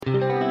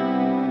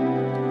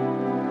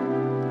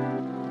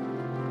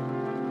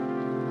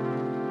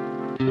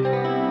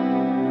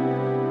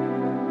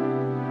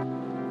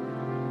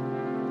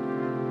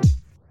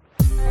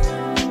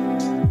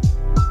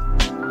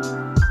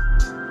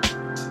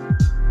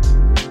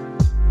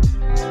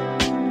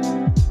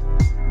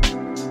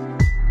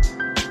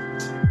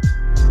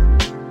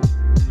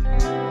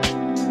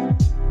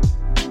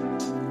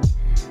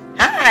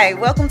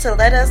Welcome to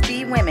Let Us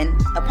Be Women,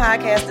 a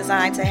podcast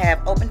designed to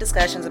have open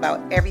discussions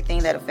about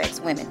everything that affects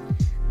women.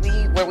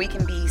 Where we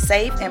can be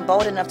safe and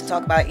bold enough to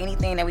talk about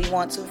anything that we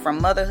want to,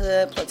 from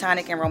motherhood,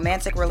 platonic and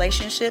romantic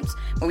relationships,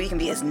 where we can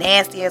be as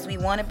nasty as we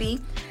want to be.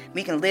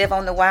 We can live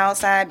on the wild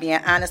side, being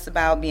honest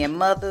about being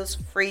mothers,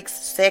 freaks,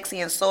 sexy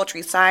and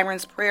sultry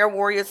sirens, prayer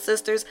warriors,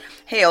 sisters,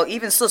 hell,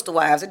 even sister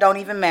wives. It don't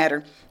even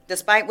matter.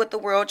 Despite what the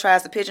world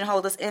tries to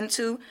pigeonhole us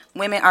into,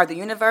 women are the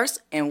universe,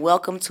 and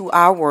welcome to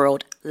our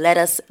world. Let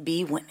us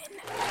be women.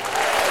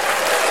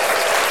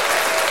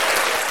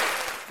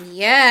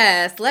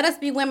 Yes, Let Us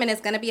Be Women is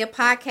going to be a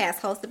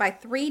podcast hosted by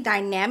three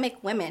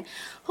dynamic women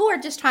who are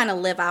just trying to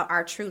live out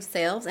our true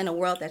selves in a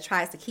world that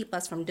tries to keep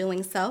us from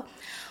doing so.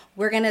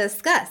 We're going to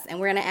discuss and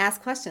we're going to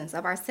ask questions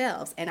of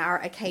ourselves and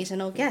our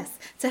occasional guests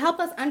to help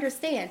us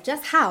understand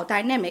just how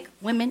dynamic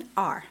women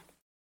are.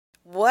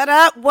 What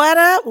up, what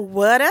up,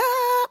 what up?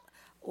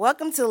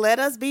 Welcome to Let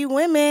Us Be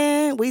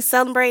Women. We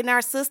celebrating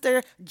our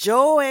sister,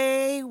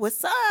 Joie.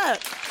 What's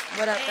up?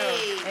 What up,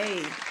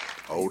 Hey.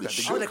 Oh,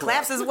 the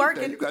claps is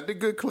working. You got the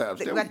good claps.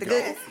 You There got we the go.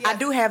 good. I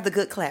do have the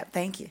good clap.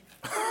 Thank you.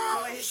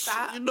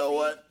 You know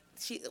what?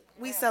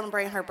 We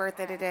celebrating her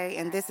birthday today,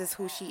 and this is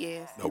who she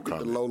is. No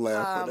comment. The low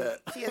laugh for that.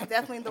 She is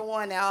definitely the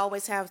one that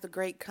always has the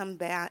great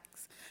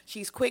comebacks.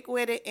 She's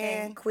quick-witted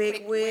and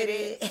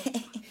quick-witted.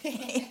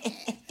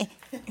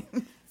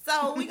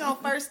 So we're going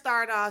to first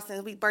start off,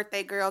 since we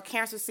birthday girl,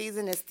 cancer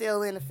season is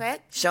still in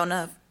effect. Sure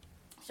enough.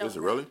 Is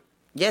it really?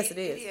 Yes, it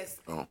is. It is.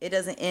 Oh. It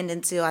doesn't end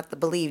until, I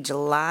believe,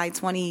 July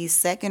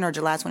 22nd or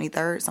July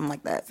 23rd, something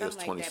like that. Yes,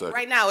 Something like 22nd. that.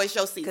 Right now, it's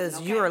your season. Because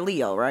okay? you're a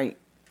Leo, right?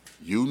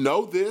 You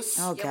know this.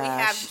 Oh, Yeah, we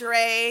have gosh.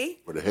 Dre.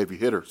 For the heavy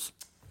hitters.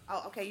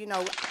 Oh, okay. You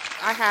know,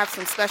 I have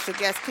some special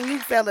guests. Can you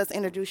fellas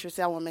introduce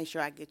yourself? I want to make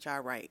sure I get y'all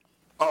right.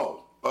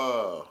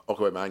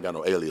 Okay, wait, man, I ain't got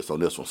no alias on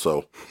this one,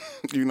 so.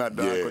 You're not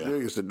Don Yeah.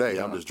 Cornelius today.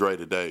 Yeah, I'm just Dre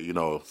today, you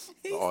know,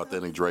 the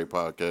Authentic Dre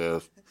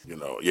podcast. You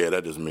know, yeah,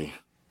 that is me.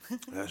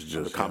 That's The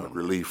just comic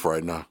relief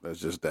right now. That's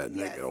just that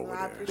Yes, nigga over well,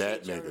 I there.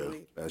 appreciate That your nigga.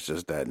 relief. That's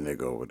just that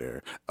nigga over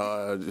there.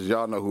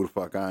 Y'all know who the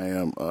fuck I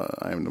am.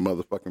 I am the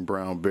motherfucking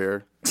brown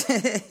bear.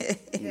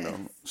 You know,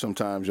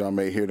 sometimes y'all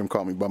may hear them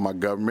call me by my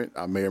government.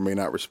 I may or may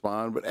not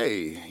respond, but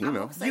hey, you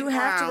know. Say You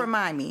have to Brown.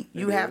 remind me.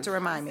 You have to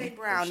remind Say me.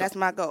 Brown, that's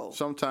my goal.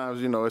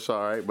 Sometimes, you know, it's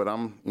all right, but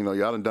I'm, you know,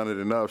 y'all done it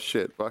enough.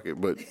 Shit, fuck it.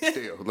 But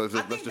still, let's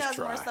I think just that's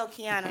try. more so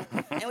Kiana.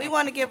 And we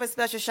want to give a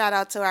special shout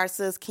out to our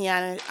sis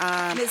Kiana.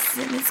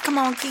 Miss, come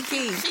on,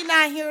 Kiki. She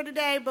not here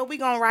today, but we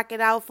gonna rock it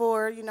out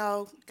for her. You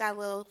know, got a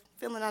little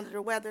feeling under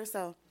the weather,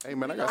 so. Hey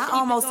man, I got I something.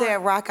 almost said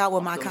rock out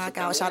with my cock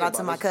out. Shout out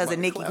to my cousin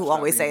Nikki, who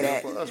always say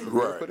that. For us, but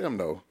Right. for them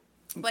though.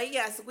 But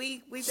yes, we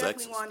definitely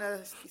Sexist. want to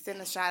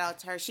send a shout out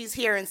to her. She's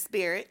here in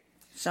spirit.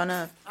 Sure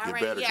enough. All Get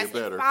right, better, yes. get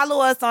better. And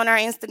follow us on our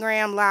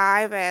Instagram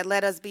live at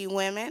Let Us Be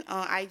Women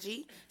on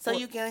IG, so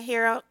you can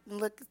hear it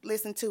and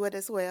listen to it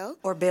as well.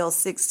 Or Bell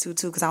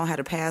 622, because I don't have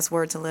the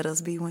password to Let Us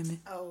Be Women.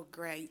 Oh,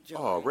 great, Joy.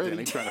 Then Already.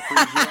 they trying to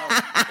freeze you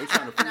out. They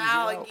trying to freeze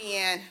Now you out.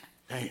 again.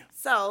 Damn.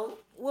 So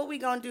what we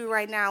gonna do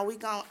right now? I'm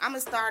gonna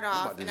start I'm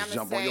off about to and just I'm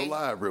jump gonna on your say,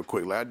 live real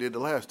quick like I did the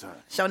last time.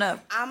 Sure enough.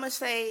 I'm gonna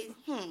say,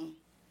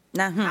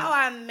 Now, how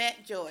I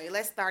met Joy.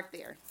 Let's start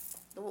there.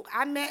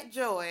 I met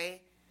Joy.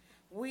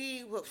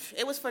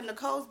 It was for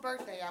Nicole's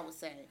birthday, I would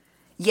say.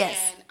 Yes.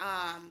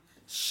 And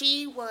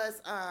she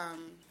was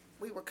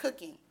we were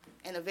cooking,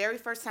 and the very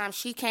first time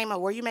she came over,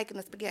 were you making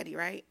the spaghetti,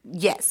 right?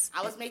 Yes.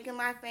 I was making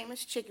my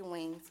famous chicken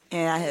wings.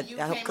 And I you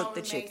helped came cook over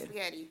the and made chicken.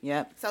 spaghetti.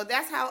 Yep. So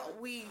that's how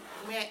we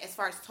met as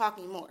far as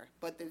talking more.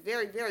 But the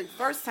very, very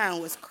first time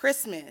was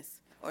Christmas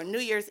or New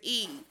Year's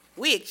Eve.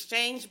 We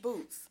exchanged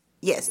boots.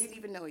 Yes. Didn't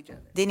even know each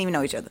other. Didn't even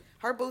know each other.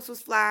 Her boots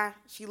was fly.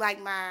 She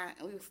liked mine.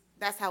 And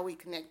that's how we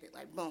connected.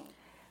 Like, boom.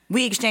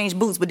 We exchanged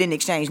boots, but didn't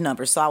exchange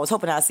numbers. So I was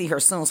hoping I'd see her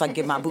soon so I could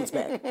get my boots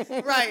back.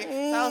 Right.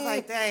 So I was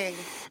like, dang.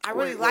 I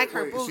really like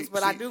her boots,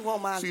 but I do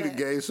want mine She back.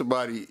 gave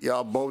somebody,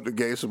 y'all both done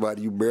gave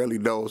somebody you barely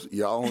know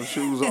your own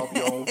shoes off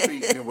your own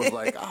feet, and it was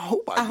like, I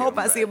hope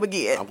I see him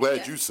again. I'm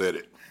glad you said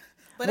it.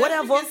 But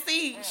Whatever. as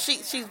you can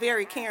see, she's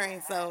very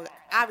caring. So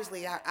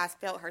obviously, I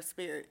felt her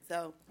spirit.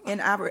 So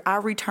And I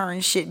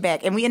returned shit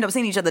back. And we ended up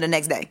seeing each other the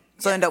next day.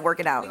 So it ended up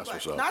working out.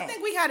 what's up. No, I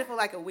think we had it for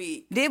like a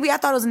week. Did we? I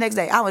thought it was the next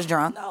day. I was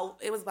drunk. No,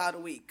 it was about a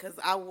week because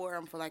I wore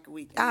them for like a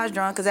week. I was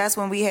drunk because that's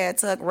when we had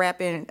Tuck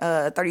rapping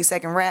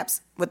 30-second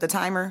raps with the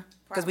timer.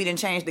 Because we didn't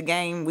change the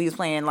game. We was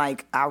playing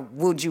like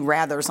Would You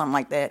Rather or something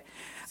like that.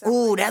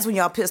 Ooh, that's when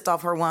y'all pissed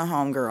off her one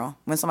homegirl.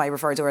 When somebody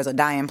referred to her as a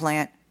dying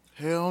plant.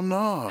 Hell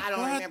no. I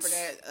don't remember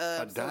that. A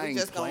so dying we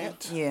just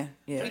plant? Yeah.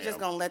 We just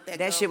gonna let that.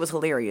 That go. shit was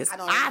hilarious. I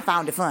don't I remember.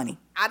 found it funny.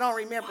 I don't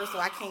remember, so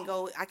I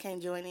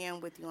can't join in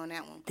with you on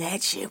that one.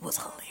 That shit was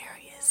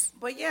hilarious.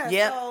 But yeah,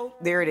 Yep, so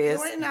there it is.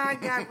 Joy and I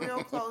got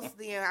real close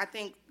then. I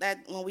think that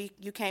when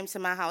you came to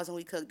my house and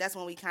we cooked, that's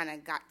when we kind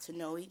of got to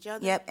know each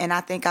other. Yep, and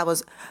I think I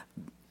was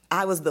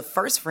the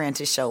first friend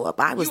to show up.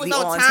 I was You the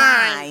was on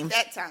time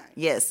that time.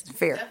 Yes,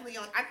 fair. Definitely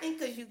on. I think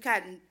because you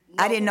kind of.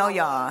 I didn't know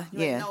y'all. You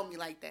Yeah. didn't know me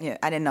like that. Yeah,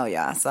 I didn't know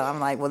y'all. So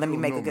I'm like, well, let me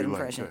make a good know me like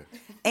impression. that?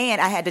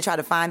 And I had to try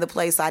to find the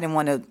place. I didn't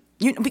want to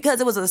Because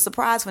it was a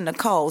surprise for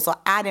Nicole, so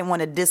I didn't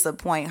want to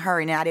disappoint her,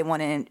 and I didn't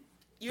want to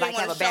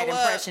have a bad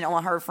impression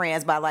on her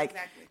friends by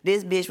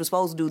this bitch was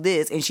supposed to do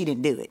this and she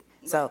didn't do it.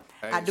 So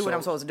I do what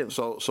I'm supposed to do.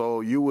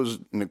 So you was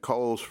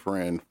Nicole's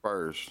friend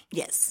first.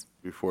 Yes.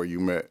 Before you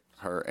met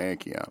her and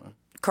Kiana.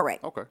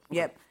 Correct. Okay.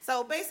 Yep.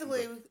 So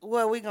basically,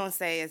 what we're gonna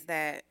say is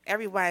that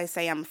everybody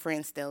say I'm a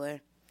friend stealer.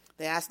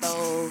 That I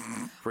stole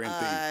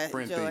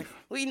friend Joy. thief.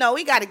 We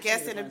got a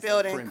guest in the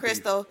building, friend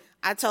Crystal.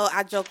 I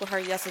joked with her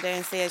yesterday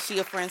and said she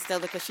a friend stealer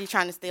because she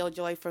trying to steal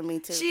Joy from me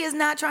too. She is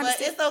not trying to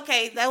steal. It's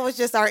okay. That was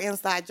just our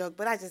inside joke.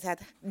 But I just had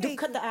to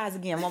Cut the eyes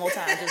again one more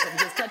time.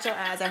 Just cut your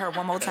eyes at her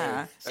one more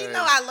time. She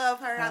know I love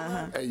her. I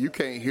love her. Hey, you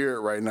can't hear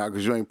it right now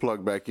because you ain't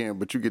plugged back in,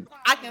 but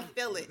I can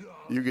feel it.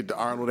 You get the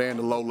Arnold and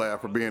the low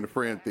laugh for being a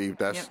friend thief.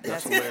 That's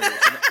hilarious.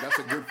 And that's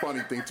a good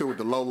funny thing too with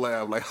the low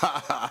laugh. Like,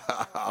 ha ha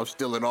ha! I'm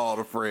stealing all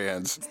the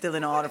friends.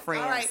 Stealing all the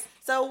friends. All right.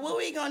 So what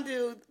we gonna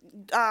do,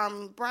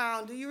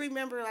 Brown? Do you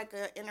remember like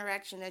an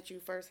interaction that you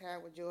first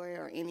had with Joy,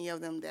 or any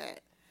of them that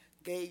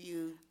gave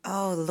you?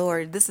 Oh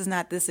Lord, this is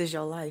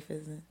your life,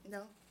 isn't it?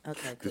 No.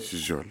 Okay. Cool. This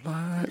is your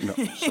life. No.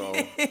 So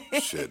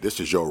Shit, this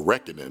is your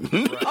reckoning.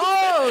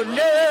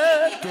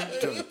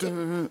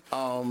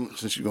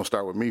 since you're gonna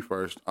start with me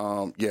first,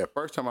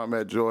 first time I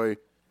met Joy,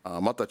 I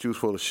thought you was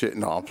full of shit.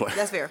 No, I'm playing.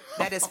 That's fair.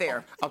 That is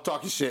fair. I'm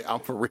talking shit.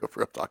 I'm for real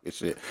talking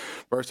shit.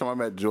 First time I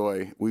met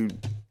Joy, we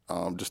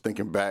just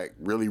thinking back,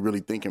 really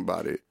thinking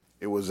about it.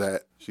 It was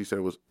she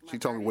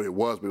told me what it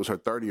was, but it was her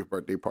 30th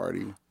birthday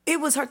party. It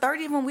was her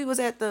 30th when we was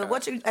at the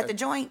the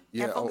joint.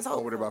 Yeah, at Focus Hope?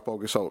 over there by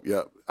Focus Hope.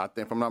 Yep. I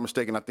think, if I'm not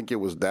mistaken, I think it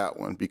was that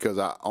one because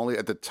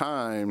at the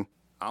time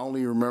I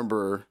only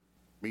remember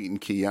meeting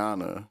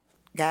Kiana.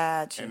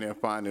 Gotcha. And then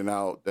finding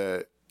out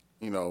that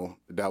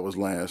that was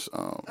Lance.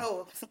 I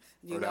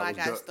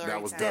got a story.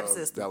 That was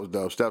Stepsister. That was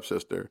Dove's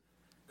stepsister.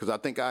 Because I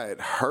think I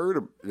had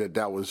heard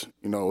that was,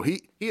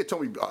 he had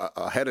told me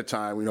ahead of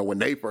time, when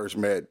they first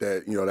met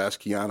that, that's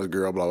Kiana's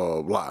girl, blah, blah,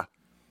 blah, blah.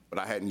 But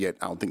I hadn't yet,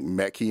 I don't think,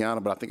 met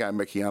Kiana, but I think I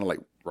met Kiana like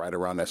right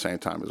around that same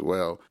time as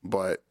well.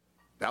 But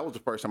that was the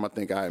first time I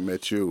think I had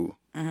met you.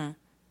 Mm-hmm.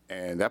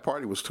 And that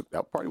party was cool.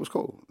 That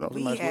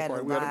was a nice little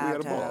party. We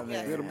had a ball.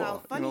 Yeah. We had a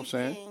ball. You know what I'm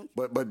saying? Thing.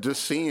 But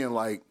just seeing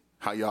like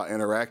how y'all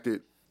interacted,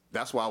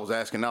 that's why I was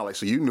asking now. Like,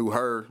 so you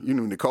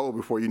knew Nicole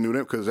before you knew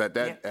them, because at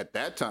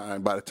that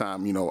time, by the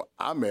time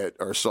I met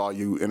or saw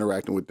you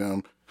interacting with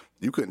them,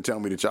 you couldn't tell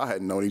me that y'all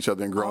hadn't known each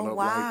other and grown up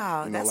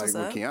wow. like That's like what's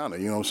with up. Kiana.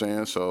 You know what I'm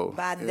saying? So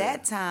by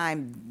that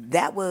time,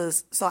 that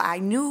was so I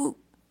knew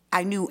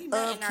of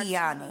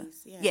Kiana.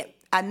 Yeah.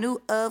 I knew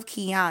of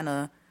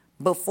Kiana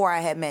before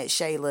I had met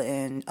Shayla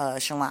and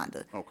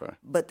Shalonda. Okay.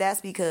 But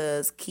that's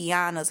because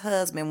Kiana's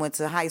husband went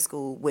to high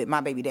school with my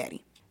baby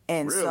daddy.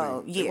 And really?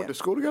 so, yeah. They went to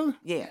school together?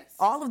 Yeah.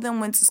 All of them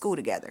went to school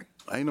together.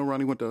 I ain't know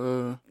Ronnie went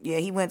to Yeah,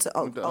 he went to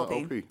OP.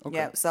 Okay.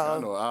 Yeah,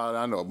 so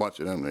I know a bunch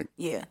of them niggas.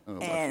 yeah.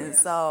 And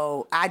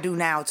so I do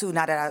now too,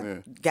 now that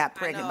I got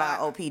pregnant by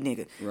an OP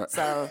nigga. Right.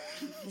 So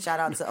shout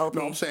out to OP.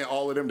 No, I'm saying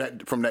all of them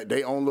that from that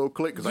they own little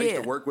clique, because I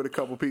used to work with a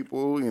couple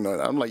people.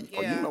 I'm like,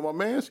 oh, you know my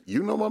mans?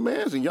 You know my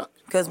mans? And y'all.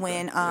 Because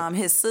when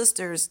his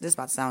sisters, this is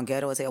about to sound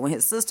ghetto as hell, when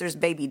his sister's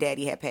baby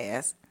daddy had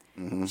passed,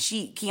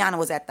 Kiana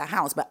was at the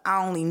house, but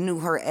I only knew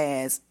her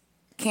as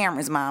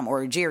Cameron's mom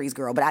or Jerry's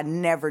girl, but I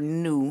never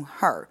knew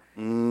her.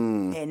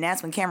 And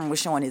that's when Cameron was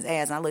showing his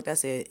ass, and I looked, I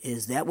said,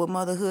 is that what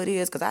motherhood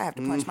is? Because I have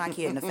to punch my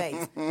kid in the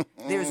face.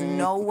 There's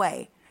no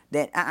way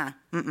that,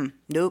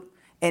 nope.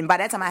 And by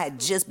that time, I had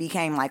just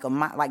became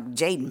like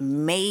Jade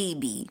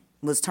maybe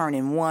was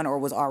turning one or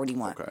was already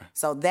one. Okay.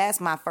 So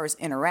that's my first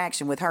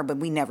interaction with her, but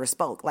we never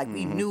spoke. Like,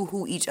 we knew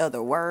who each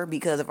other were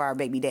because of our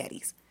baby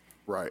daddies.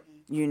 Right.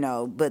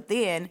 But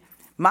then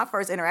my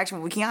first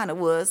interaction with Kiana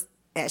was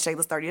at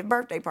Shayla's 30th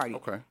birthday party.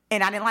 Okay.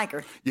 And I didn't like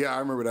her. Yeah, I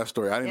remember that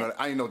story. I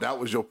didn't know that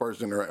was your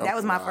first interaction. That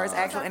was my first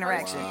actual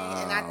interaction.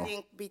 And I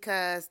think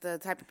because the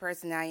type of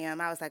person I am,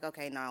 I was like,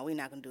 okay, no, we're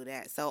not going to do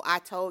that. So I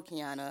told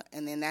Kiana,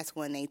 and then that's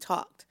when they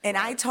talked. And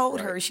I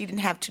told her she didn't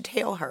have to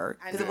tell her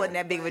because it wasn't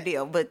that big of a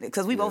deal. But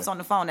because we both was on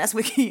the phone, that's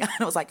when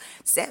Kiana was like,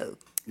 so.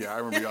 Yeah, I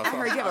remember y'all I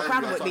heard you have a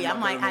problem with me. I'm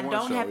like, I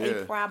don't have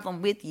a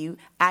problem with you.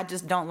 I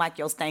just don't like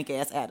your stank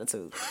ass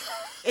attitude.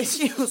 And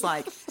she was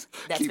like,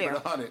 that's Keep fair.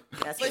 it 100.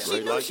 That's But fair.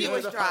 she knew she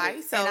was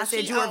dry. So And I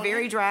said, you were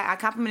very dry. I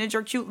complimented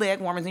your cute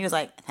leg warmers. And he was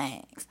like,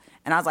 thanks.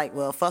 And I was like,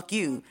 well, fuck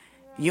you.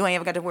 You ain't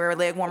ever got to wear a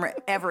leg warmer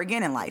ever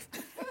again in life.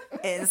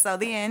 And so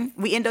then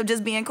we end up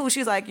just being cool. She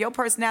was like, your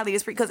personality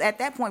is free. Because at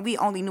that point, we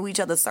only knew each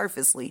other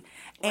surfacely.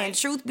 And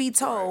truth be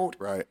told,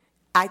 Right.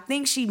 I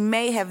think she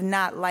may have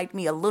not liked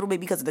me a little bit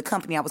because of the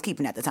company I was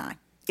keeping at the time.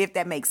 If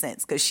that makes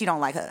sense. Because she don't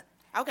like her.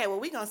 Okay, well,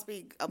 we're going to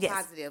speak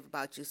positive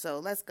about you. So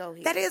let's go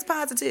here. That is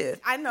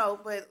positive. I know,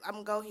 but I'm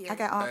going to go here. I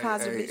got all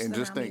positive bitches And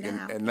just around me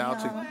think, now.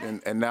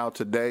 and now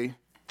today,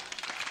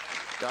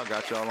 y'all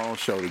got y'all own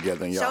show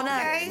together, and y'all Show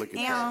nice. look at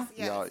Yeah.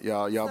 that.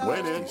 Y'all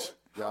besties.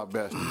 Y'all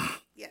besties.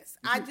 Yes,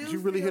 I do. Did you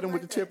really hit him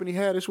with the Tiffany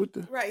Haddish with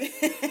the? Right.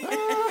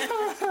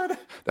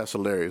 That's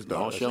hilarious, though.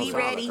 Don't That's she hilarious.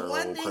 ready?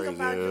 One thing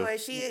about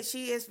Crazy Joy,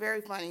 she is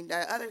very funny.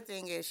 The other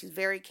thing is she's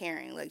very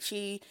caring. Like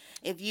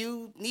if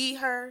you need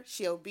her,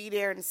 she'll be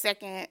there in a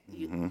second.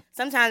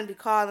 Sometimes we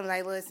call them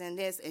like, listen,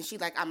 this, and she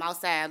like, I'm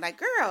outside. Like,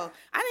 girl,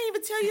 I didn't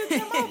even tell you to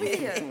come over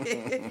here.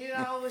 You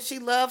know, she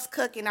loves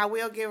cooking. I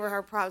will give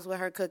her props with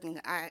her cooking.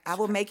 I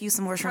will make you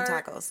some more shrimp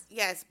tacos.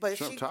 Yes, but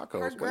Shrimp tacos. her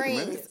Wait a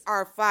greens minute.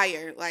 are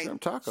fire. Like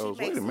Shrimp tacos. She Wait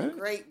makes a minute. some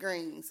great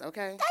greens.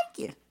 Okay, Thank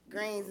you.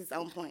 greens is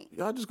on point.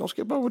 Y'all just gonna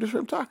skip over the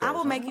shrimp tacos. I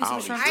will make you I some don't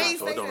eat shrimp I shrimp, ain't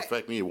so say it don't that.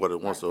 affect me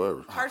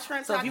whatsoever. Her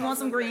shrimp. So if you tacos want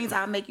some are great. greens,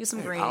 I'll make you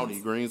some greens. I don't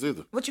eat greens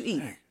either. What you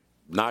eat?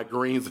 Not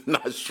greens and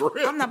not shrimp.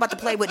 I'm not about to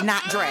play with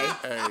not Dre.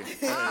 Hey,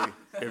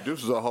 if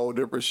this was a whole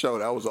different show,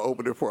 that was an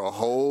opening for a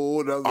whole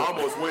other. I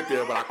almost went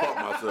there, but I caught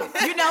myself.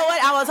 You know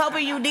what? I was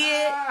hoping you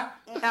did.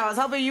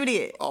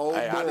 Oh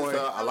Hey, boy,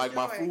 I like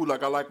my food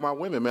like I like my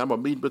women, man. I'm a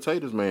meat and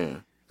potatoes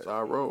man. So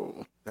I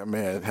roll. that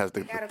man has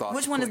the thoughts.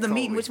 Which one is the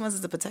meat and which one is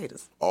the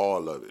potatoes?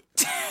 All of it.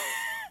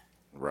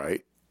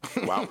 Right.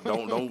 Wow,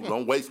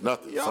 don't waste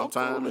nothing.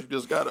 Sometimes you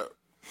just gotta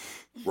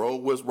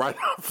roll what's right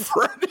in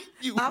front of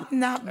you. I'm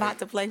not about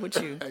to play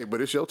with you. Hey,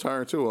 but it's your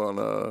turn too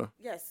on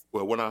Yes.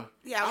 Well, when I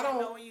don't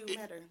know when you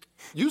met her.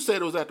 you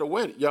said it was at the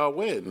wedding, y'all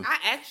wedding. I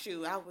asked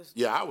you. I was.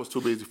 Yeah, I was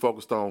too busy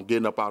focused on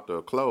getting up out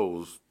the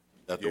clothes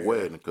at the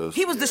wedding because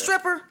He was the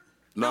stripper.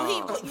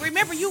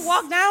 Remember you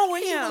walked down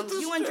with him.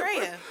 You and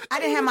Drea. I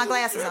didn't have my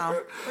glasses on.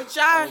 But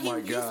y'all,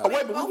 my God. Oh,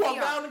 wait, but we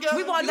walked down together.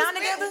 We walked down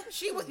together?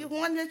 She was the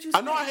one that you. I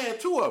know I had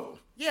two of them.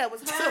 Yeah, it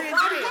was her and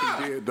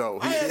Drea. He did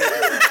though.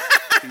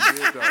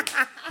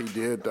 He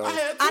did though.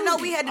 I know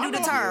we had to do the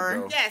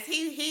turn. Yes,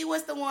 he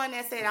was the one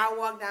that said I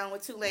walked down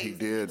with two ladies. He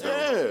did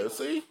though. Yeah,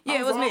 see? Yeah, I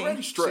it was me.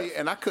 already stressed. See,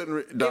 and I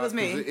couldn't. It was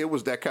me. It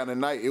was that kind of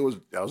night.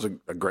 That was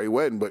a great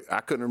wedding, but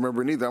I couldn't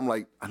remember neither. I'm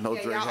like, I know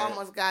Yeah, Dre y'all had.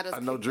 almost got us I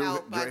know kicked Dre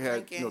out by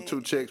had drinking.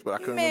 two chicks, but I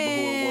couldn't remember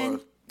who it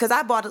was. Because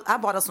I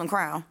bought us some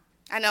Crown.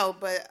 I know,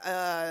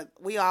 but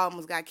we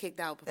almost got kicked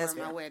out before That's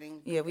my right.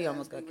 wedding. Yeah, we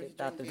almost got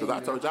kicked out the Because I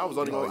told you I was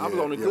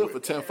only yeah, good for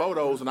 10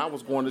 photos and I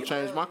was going to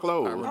change my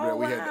clothes. I remember that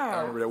we had. I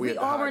remember that we had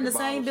to all were hide in the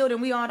same bottles. building.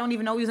 We all don't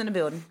even know we was in the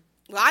building.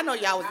 Well, I know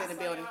y'all was in the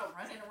building.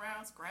 Running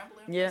around,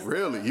 scrambling. Yeah.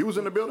 Really, you was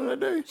in the building that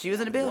day? She was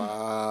in the building.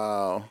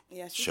 Wow.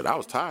 Yeah, Shit, I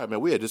was tired, man.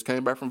 We had just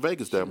came back from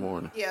Vegas that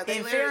morning. Yeah, they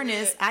In literally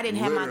fairness, did. I didn't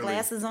have my Literally.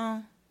 glasses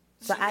on.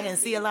 So I didn't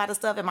see a lot of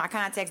stuff and my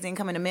contacts didn't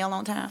come in the mail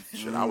on time.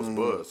 Shit, I was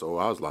buzzed, so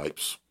I was like,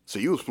 psst. So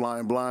you was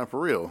flying blind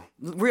for real?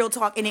 Real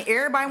talk. And then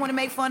everybody want to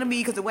make fun of me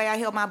because the way I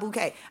held my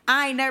bouquet.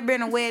 I ain't never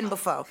been in a wedding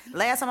before.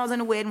 Last time I was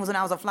in a wedding was when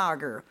I was a flower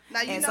girl.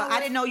 Now, you and know so what? I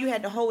didn't know you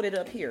had to hold it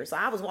up here. So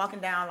I was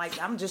walking down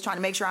like I'm just trying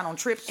to make sure I don't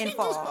trip and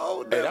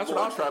fall. Hey, that's what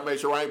I was trying to make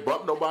sure I ain't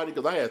bump nobody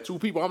because I had two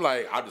people. I'm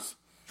like, I just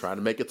trying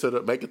to make it to the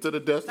Now,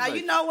 destination.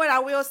 you know what? I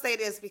will say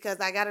this because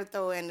I got to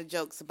throw in the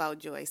jokes about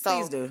Joy. So,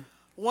 Please do.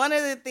 One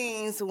of the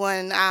things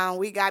when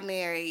we got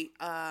married,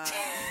 I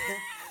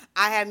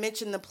had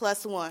mentioned the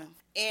 +1.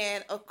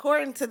 And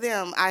according to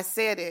them, I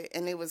said it,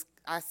 and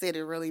I said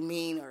it really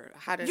mean, or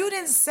how did You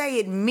didn't say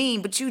it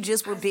mean, but you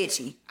just were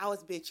bitchy. I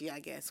was bitchy,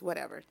 I guess,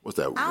 whatever. What's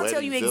that? I'll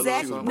tell you Weddingzilla or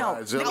exactly. something? No,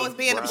 Bridezilla? I was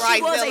being a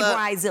she was a bridezilla,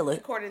 bridezilla.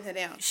 according to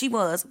them. She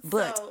was,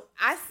 but So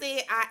I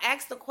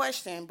asked the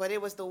question, but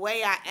it was the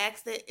way I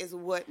asked it is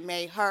what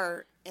made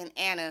her and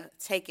Anna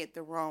take it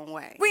the wrong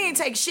way. we ain't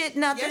take shit,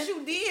 nothing. Yes,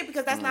 you did,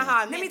 because that's not how I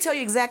meant Let me it. tell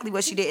you exactly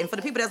what she did. And for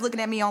the people that's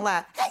looking at me on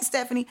live, hey,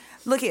 Stephanie,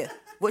 look here.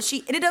 What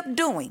she ended up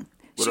doing,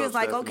 What she up, was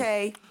like, Stephanie?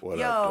 okay, What up,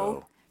 yo,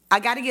 though? I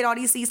got to get all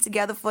these seats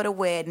together for the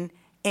wedding.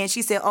 And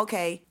she said,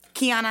 okay,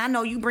 Kiana, I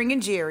know you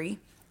bringing Jerry.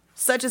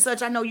 Such and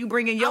such, I know you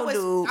bringing your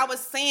dude. I was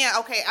saying,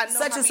 okay, I know Such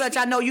how and many such,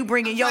 I know you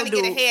bringing I'm your trying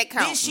dude. to get a head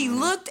count. Then she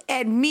looked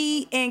at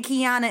me and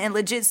Kiana and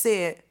legit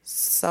said,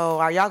 so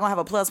are y'all going to have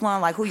a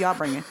 +1? Like, who y'all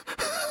bringing?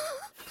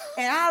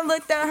 And I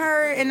looked at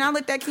her and I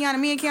looked at Kiana.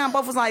 Me and Kiana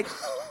both was like,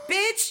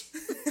 bitch.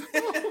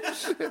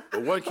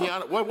 But what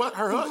Kiana? What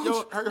her?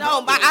 Her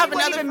No, but I have wasn't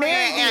another even friend,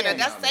 married Anna. yet.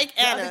 That's fake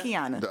The other Anna.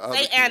 Kiana. The other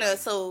Fake Kiana. Anna.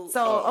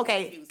 So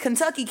Okay,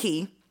 Kentucky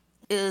Key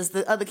is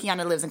the other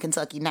Kiana lives in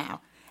Kentucky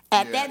now.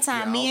 At that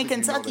time, I me don't and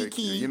think you know Kentucky that-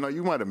 Key. You know,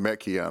 you might have met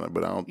Kiana,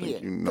 but I don't think Yeah,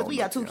 you know. because we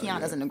got two no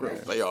Kianas in the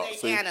group. They all fake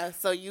see. Anna.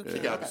 So you She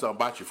can. got to be something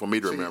about you for me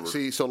to remember.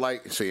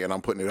 See, and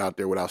I'm putting it out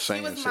there without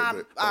saying was shit,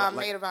 my, but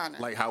maid of honor.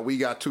 Like how we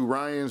got two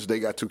Ryans,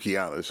 they got two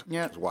Kianas.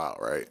 Yeah. It's wild,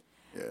 right?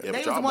 Yeah. Yeah, They but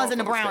was y'all the ones in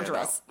the motherfuckers brown stand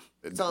dress. out.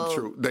 So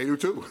True, they do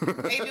too.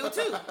 They do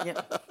too.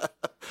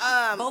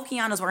 both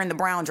Kianas were in the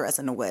brown dress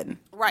in the wedding.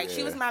 Right,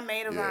 she was my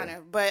maid of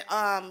honor. But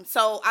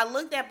so I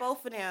looked at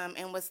both of them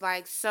and was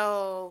like,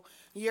 so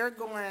you're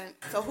going.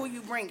 So who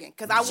you bringing?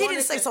 Because I She wanted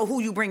didn't say to- so.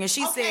 Who you bringing?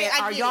 She Okay, said, I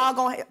 "Are get y'all it.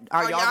 gonna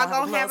Are y'all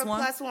gonna have a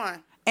 +1?" +1?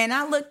 And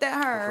I looked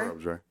at her What's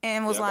up, Dre?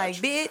 and was Yeah, I got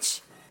like, you.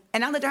 "Bitch."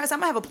 And I looked at her and said,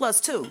 "I'm gonna have a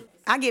 +2.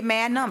 I get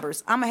mad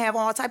numbers. I'm gonna have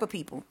all type of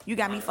people. You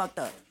got me fucked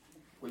up.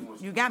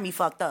 You got me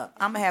fucked up.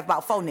 I'm gonna have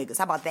about 4 niggas.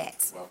 How about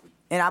that?"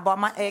 And I brought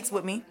my ex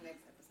with me.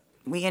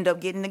 We end up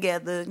getting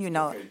together. You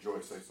know. Hey, Joy,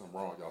 say something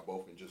wrong. Y'all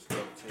both can just tell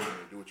the team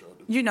and do what y'all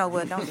do. You know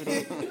what? Don't do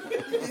that.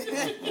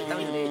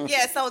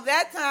 Yeah, so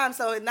that time,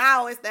 so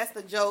now that's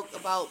the joke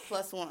about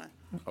 +1.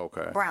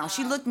 Okay. Brown.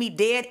 She looked me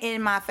dead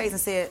in my face and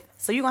said,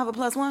 "So you gonna have a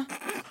 +1?"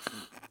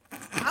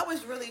 I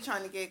was really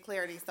trying to get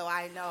clarity, so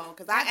I know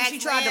because She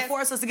tried to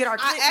force us to get our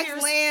clip I asked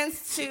pierced.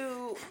 Lance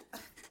to.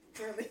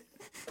 Really?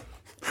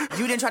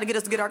 You didn't try to get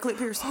us to get our clip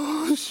pierced.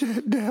 Oh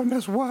shit! Damn,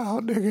 that's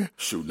wild, nigga.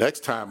 Shoot,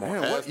 next time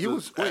on Damn, what? You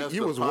was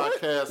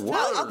what?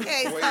 No,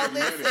 okay, so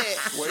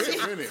listen. Wait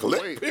a minute.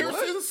 Clip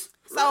piercings?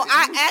 So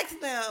I asked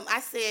them. I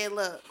said,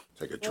 "Look,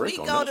 Take a when drink we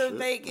on go that to shit.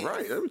 Vegas,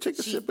 Right, let me take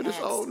a sip of this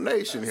asked old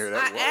nation here.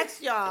 I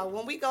asked y'all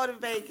when we go to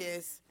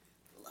Vegas,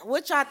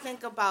 what y'all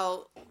think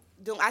about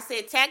doing?" I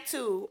said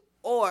tattoo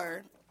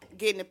or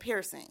getting a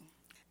piercing,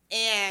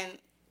 and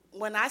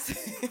when I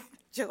said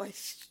Joy,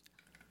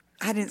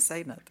 I didn't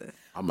say nothing.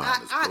 I'm out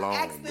I blown,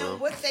 asked them bro.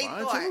 what they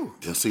Mine thought. too.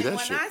 Didn't see that And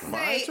shit. when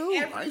Mine I say too.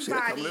 I ain't see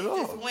that everybody coming at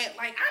just all. went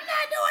like, "I'm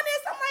not doing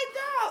this." I'm like,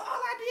 "Dog, all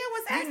I did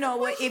was ask." You know the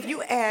what? If question."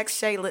 you ask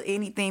Shayla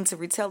anything to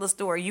retell a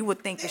story, you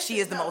would think that she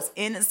is the most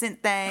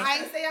innocent thing. I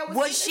didn't say I was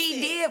What she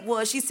innocent. did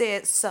was she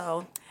said,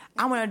 "So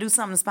I want to do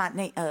something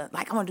spontaneous. I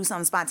want to do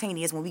something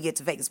spontaneous when we get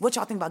to Vegas. What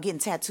y'all think about getting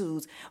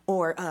tattoos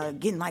or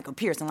getting like a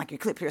piercing, like your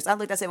clip pierced?" I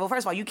looked. I said, "Well,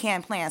 first of all, you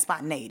can't plan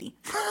spontaneity.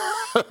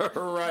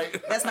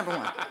 Right. That's number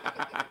one.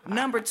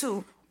 Number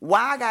two,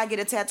 why I gotta get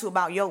a tattoo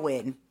about your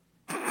wedding?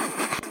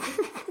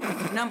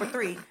 Number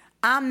three,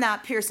 I'm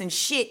not piercing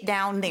shit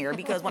down there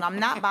because what I'm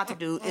not about to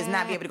do is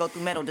not be able to go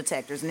through metal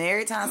detectors. And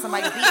every time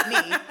somebody beat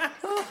me,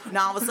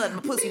 now all of a sudden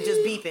my pussy just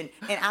beeping,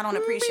 and I don't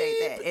appreciate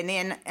that.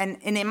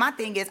 And then my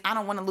thing is, I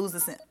don't want to lose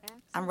the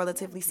I'm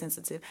relatively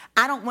sensitive.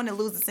 I don't want to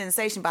lose the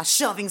sensation by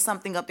shoving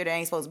something up there that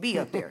ain't supposed to be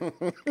up there.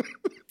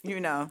 You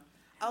know.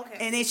 Okay.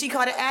 And then she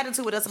caught an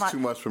attitude with us. I'm like, too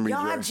much for me,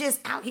 y'all Jay.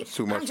 just out here.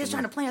 Too much I'm just for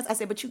trying me. to plan. I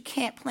said, but you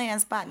can't plan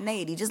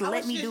spontaneity. Just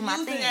let me do my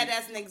using thing. that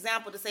as an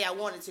example to say I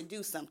wanted to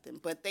do something,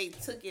 but they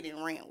took it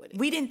and ran with it.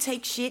 We didn't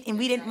take shit and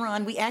we didn't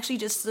run. We actually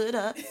just stood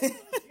up You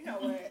know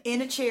what?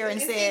 in a chair and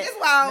See, said, that's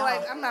why I'm no.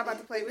 like, I'm not about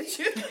to play with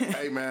you.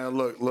 Hey man,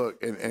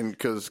 look, and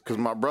because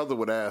my brother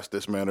would ask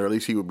this, man, or at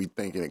least he would be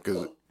thinking it,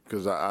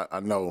 because I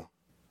know.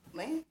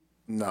 Man.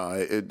 No,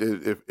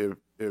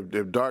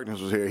 if Darkness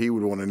was here, he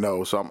would want to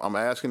know. So I'm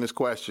asking this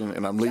question,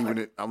 and I'm leaving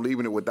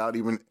it without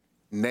even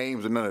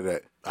names or none of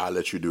that. I'll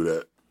let you do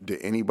that.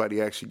 Did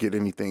anybody actually get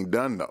anything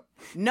done though?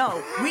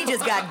 No, we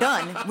just got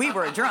done. We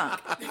were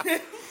drunk.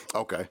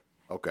 Okay.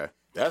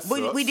 That's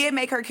We did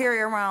make her carry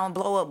around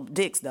blow up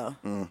dicks though.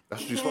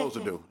 That's what you're supposed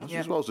to do. That's what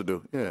you're supposed to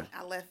do. Yeah.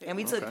 I left it. And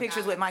we took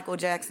pictures with Michael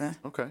Jackson.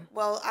 Okay.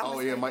 Well, I'm Oh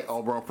gonna yeah, say Mike. this.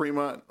 Oh, bro,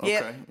 Fremont.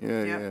 Yep. Okay.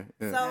 Yeah. Yep.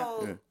 Yeah.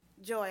 So, yeah.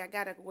 Joy, I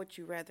got a would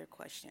you rather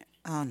question.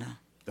 Oh no.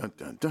 Dun,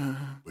 dun, dun.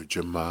 with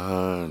your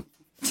mind.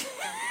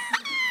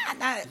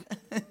 Not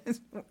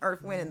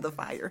Earth, Wind, and the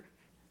Fire.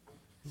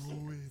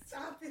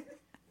 Stop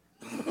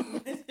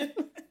it.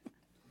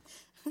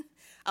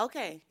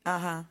 Okay.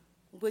 Uh-huh.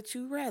 Would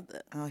you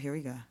rather? Oh, here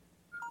we go.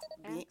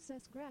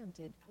 Access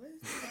granted.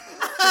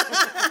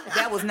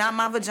 That was not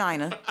my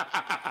vagina.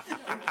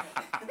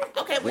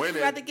 Okay, would Women.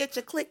 you rather get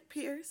your clit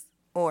pierced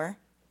Or,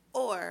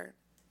 or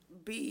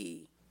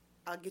B,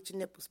 I'll get your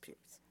nipples pierced?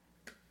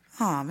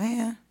 oh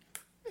man.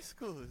 It's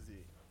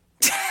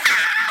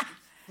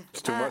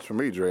too much for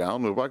me, Dre. I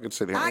don't know if I could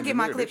sit here. I and get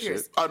my engineer clip this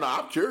pierced. shit. Oh no,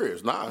 I'm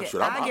curious. Nah, Yeah,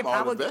 shit, I'm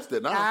all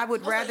invested now. I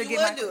would rather you get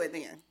would my. do it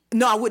then.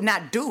 No, I would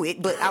not do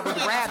it, but I would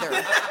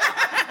rather.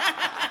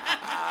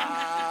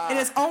 And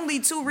it's only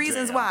two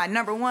reasons Damn. why.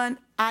 Number one,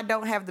 I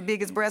don't have the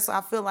biggest breasts, so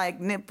I feel like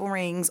nipple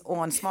rings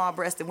on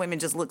small-breasted women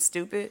just look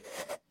stupid.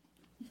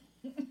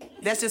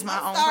 That's just my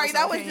own Sorry,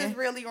 personal that was opinion. just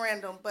really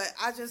random, but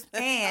I just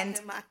And-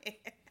 in my head.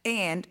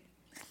 And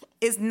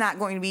it's not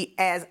going to be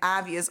as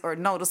obvious or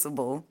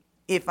noticeable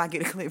if I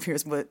get a clip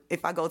pierce. But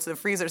if I go to the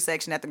freezer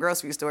section at the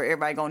grocery store,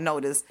 everybody gonna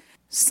notice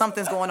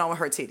something's going on with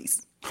her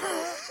titties.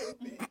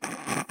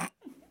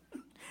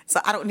 So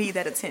I don't need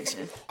that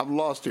attention. I'm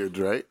lost here,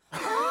 Dre.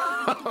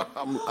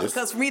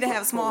 Because for me to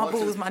have small once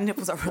in- boobs, my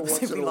nipples are Once in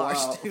relatively a large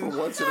while, too.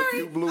 once in a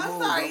few blue moons,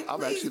 I'm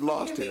please actually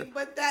lost forgive here. me,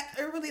 but that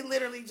it really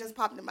literally just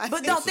popped in my But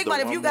head. don't is think the about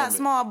it. If one you got moment.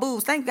 small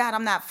boobs, thank God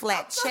I'm not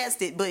flat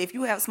chested. But if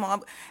you have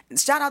small,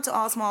 shout out to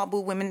all small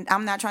boob women.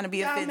 I'm not trying to be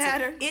Y'all offensive.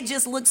 matter. It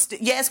just looks.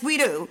 Yes, we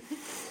do.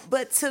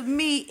 But to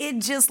me, it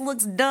just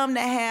looks dumb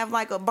to have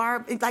like a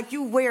barb, like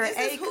you wear an This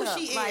A is who cup.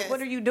 she Like, is. what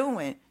are you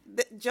doing?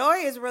 Joy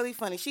is really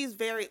funny. She's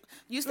very.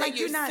 You say Like,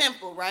 you're you're not-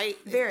 simple, right?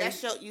 Very.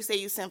 That's your, you say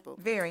you're simple.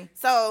 Very.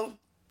 So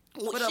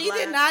What up, she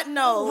did Lana? not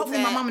know. Hopefully,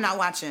 that, my mama not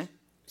watching.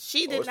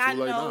 She Oh, did it's not too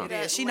late know now.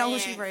 that. Yeah, she know who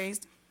she Lance-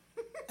 raised.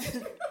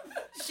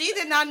 She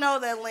did not know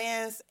that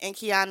Lance and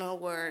Keanu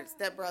were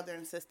stepbrother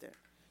and sister.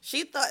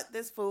 She thought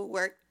this fool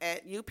worked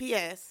at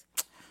UPS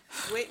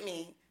with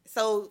me.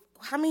 So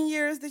how many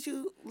years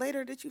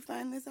later did you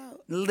find this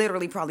out?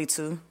 Literally, probably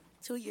 2,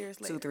 2 years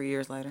later. 3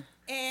 years later.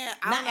 And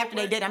I Not don't know after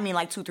they where- did. I mean,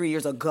 like 2, 3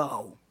 years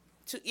ago.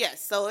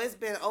 Yes, so it's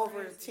been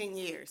over 10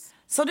 years.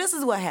 So this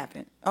is what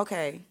happened.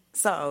 Okay,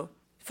 so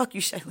fuck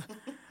you, Shayla.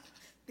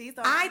 These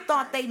are I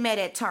thought they met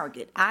at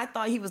Target. I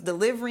thought he was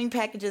delivering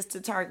packages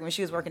to Target when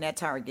she was working at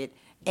Target.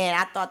 And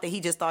I thought that he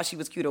just thought she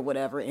was cute or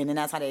whatever. And then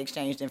that's how they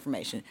exchanged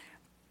information.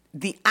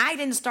 I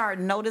didn't start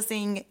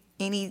noticing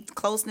any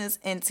closeness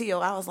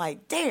until I was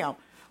like, damn,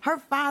 Her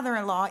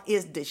father-in-law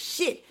is the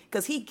shit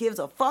because he gives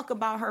a fuck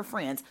about her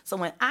friends. So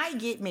when I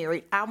get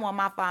married, I want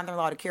my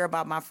father-in-law to care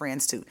about my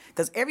friends too.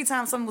 Because every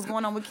time something was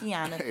going on with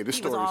Kiana, Hey, this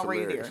he was story's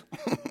already hilarious.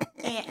 there.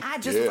 And I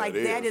just was like,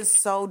 that is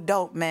so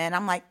dope, man.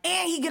 I'm like,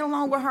 and he get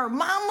along with her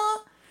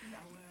mama?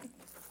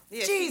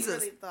 Yeah, Jesus.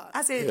 She really thought.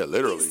 I said, Yeah,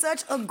 literally. he's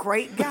such a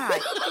great guy.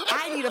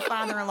 I need a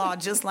father-in-law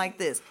just like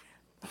this.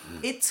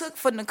 It took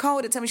for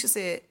Nicole to tell me, she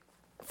said,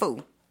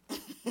 fool.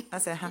 I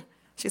said, huh?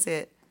 She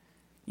said,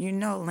 you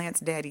know Lance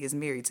daddy is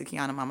married to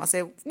Kiana mama. I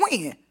said,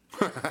 when?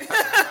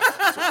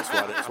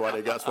 That's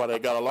why they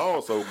got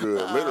along so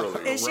good,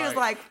 literally. And she was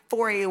like,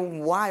 for a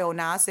while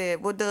now. I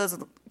said, well, does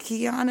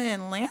Kiana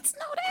and Lance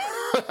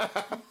know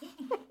that?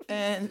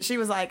 And she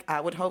was like,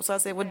 I would hope so. I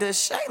said, well, does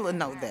Shayla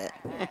know that?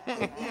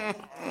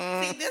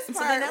 See, this part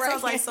So then that's right I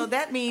was like, here. so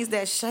that means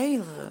that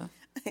Shayla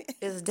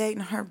is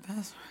dating her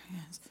best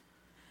friends.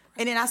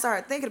 And then I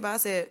started thinking about it. I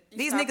said,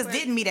 these start niggas putting-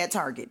 didn't meet at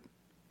Target.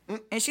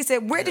 And she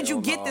said, where did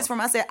you get this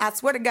from? I said, I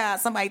swear to God,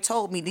 somebody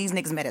told me these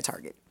niggas met at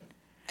Target.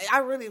 I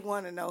really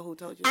want to know who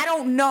told you. I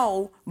don't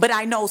know, but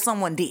I know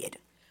someone did.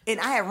 And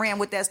I had ran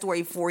with that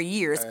story for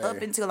years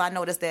up until I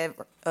noticed that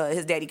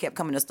his daddy kept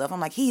coming to stuff. I'm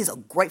like, he's a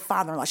great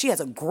father-in-law. She has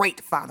a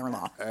great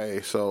father-in-law. Hey,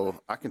 so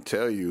I can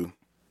tell you,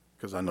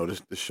 because I know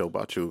this show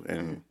about you,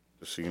 and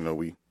just so you know,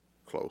 we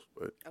close.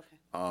 But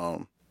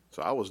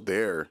so I was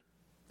there.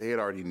 They had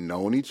already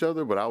known each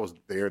other, but I was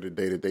there the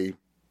day that they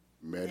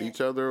met each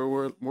other,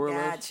 or more or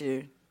less. Got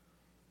you.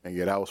 And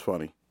yeah, that was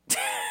funny.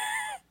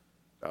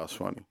 That was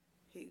funny.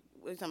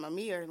 Was you talking about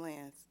me or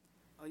Lance?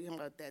 Oh, you talking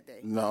about that day?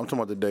 No, I'm talking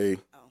about the day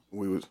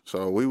we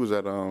was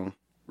at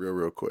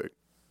real quick.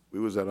 We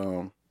was at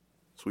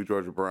Sweet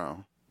Georgia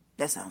Brown,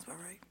 That sounds about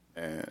right.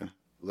 and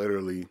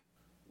literally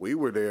we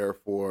were there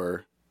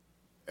for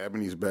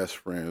Ebony's best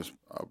friend's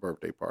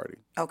birthday party.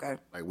 Okay.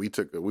 Like we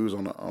was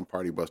on a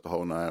party bus the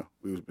whole night.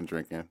 We was been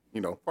drinking,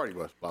 party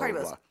bus, blah Party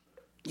blah bus. blah.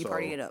 You So,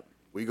 party it up.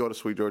 We go to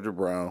Sweet Georgia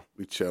Brown.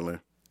 We chilling.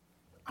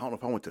 I don't know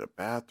if I went to the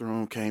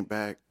bathroom, came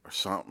back, or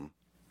something.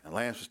 And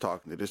Lance was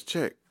talking to this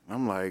chick. And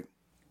I'm like,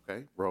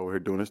 okay, bro, we're here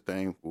doing this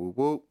thing. Whoop,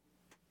 whoop.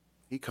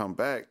 He come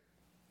back.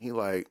 He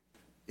like,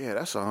 yeah,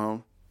 that's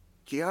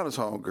Kiana's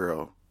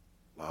homegirl.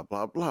 Blah,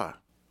 blah, blah.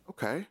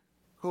 Okay,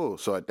 cool.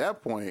 So at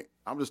that point,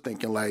 I'm just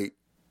thinking like,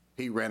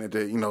 he ran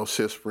into,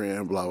 sis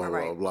friend, blah, blah,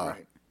 Right, blah, blah.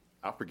 right.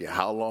 I forget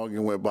how long it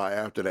went by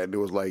after that. It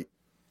was like,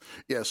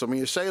 yeah, so me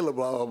and Shayla,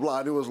 blah, blah, blah.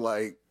 And it was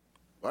like,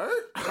 what?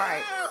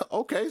 Right.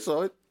 Okay,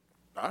 so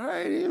all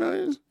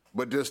right,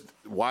 but just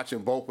watching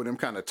both of them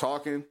kind of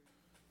talking,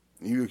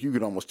 you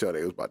could almost tell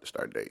they was about to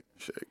start dating,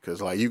 shit.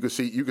 Because like you could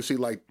see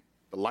like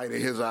the light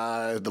in his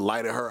eyes, the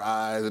light in her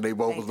eyes, and they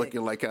both was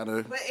looking like kind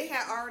of. But it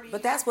had already.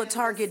 But that's what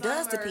happened Target the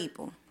does to summer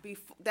people.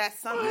 That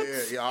summer. Yeah,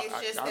 It's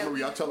I just remember that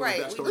y'all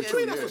telling us that we story just-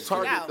 too. That's Yeah.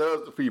 what Target out.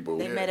 does to people.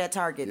 They met at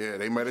Target. Yeah,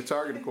 they met at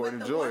Target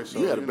according to Joy. So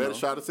You had a you better know.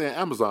 shot at saying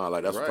Amazon.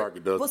 Like, that's what Right.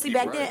 Target does Well, to see,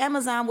 people. back then,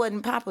 Amazon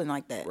wasn't popping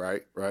like that.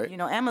 Right.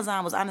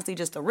 Amazon was honestly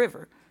just a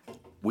river.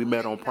 We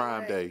met on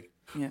Prime Day.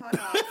 Hold on.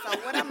 So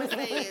what I'm gonna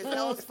say is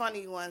those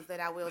funny ones that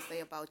I will say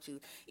about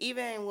you.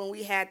 Even when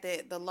we had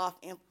the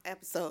Loft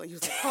episode, you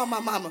was like, "Call my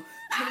mama."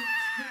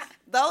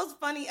 Those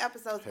funny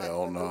episodes.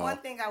 Hell But no. one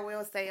thing I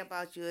will say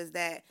about you is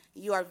that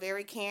you are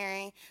very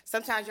caring.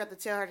 Sometimes you have to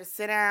tell her to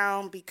sit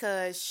down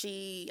because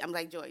I'm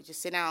like, Joy,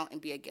 just sit down and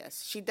be a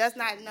guest. She does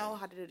not know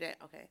how to do that.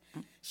 Okay.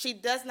 She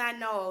does not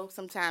know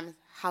sometimes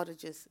how to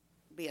just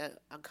be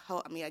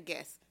a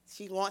guest.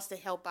 She wants to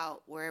help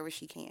out wherever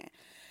she can.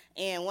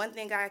 And one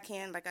thing I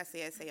can, like I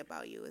said, say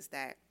about you is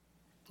that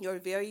you're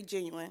very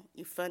genuine.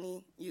 You're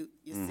funny. You're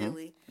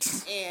silly,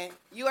 and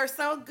you are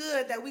so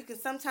good that we can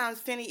sometimes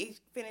finish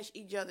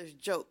each other's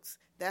jokes.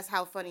 That's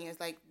how funny it is.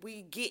 Like,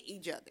 we get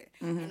each other.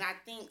 And I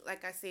think,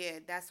 like I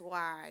said, that's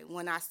why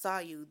when I saw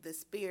you, the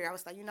spirit, I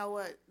was like, you know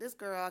what? This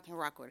girl, I can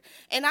rock with her.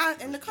 And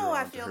Nicole,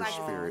 I feel like is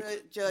a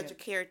good judge of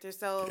character.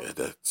 So, Yeah,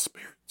 that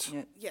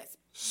spirit. yes.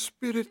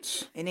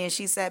 Spirits And then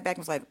she sat back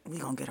and was like, we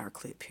going to get our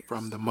clip here.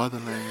 from the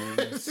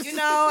motherland. You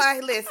know,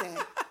 listen.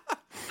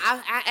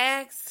 I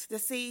asked to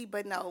see,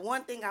 but no.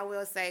 One thing I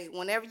will say,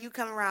 whenever you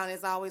come around,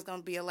 it's always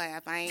gonna be a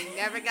laugh. I ain't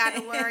never got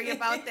to worry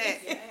about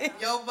that.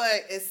 Your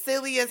butt is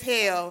silly as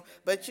hell,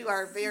 but you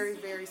are very,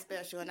 very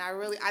special, and I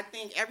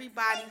think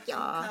everybody who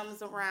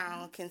comes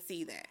around can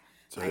see that.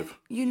 So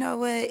You know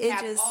what? You It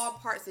have just. all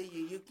parts of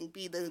you. You can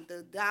be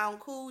the down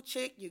cool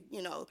chick.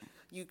 You know,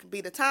 you can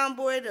be the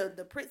tomboy,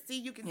 the prissy.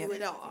 You can do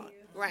it all.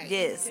 Right?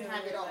 Yes. You can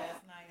have it all.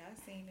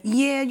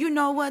 Yeah, you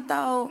know what,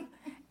 though?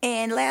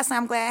 And last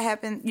time, I'm glad it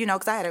happened,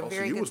 because I had a So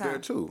very you good was time. there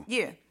too.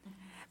 Yeah.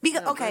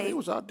 Because, okay. He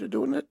was out there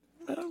doing it.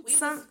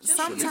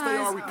 Sometimes. they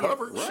all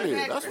recovered. We Shit,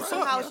 had that's Crystal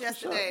what's up. House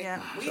yesterday.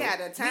 Yeah. We had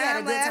a time had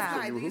a good last time.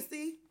 night. Do you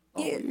see?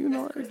 Yeah. You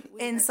know.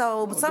 And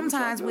so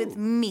sometimes do. with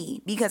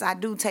me, because I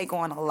do take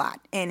on a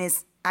lot, and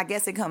I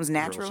guess it comes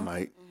natural. Girls'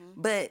 night.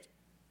 But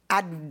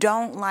I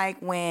don't like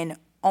when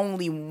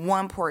only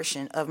one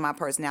portion of my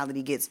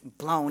personality gets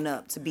blown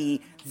up to be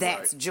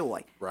that's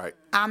Joy. Right.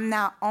 I'm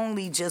not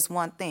only just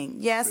one thing.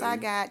 Yes, I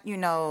got,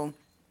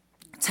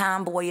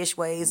 tomboyish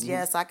ways.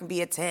 Yes, I can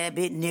be a tad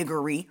bit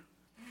niggery.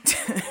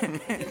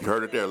 You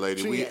heard it there,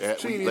 lady. Ladies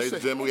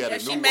and gentlemen, we had a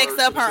new She makes word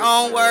up to her the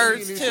own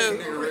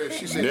dictionary. words too.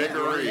 She said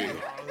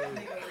Niggery.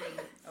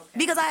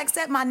 Because I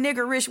accept my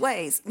niggerish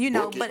ways, you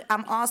know, Book it. but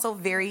I'm also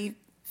very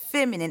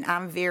feminine.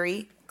 I'm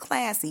very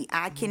classy.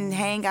 I can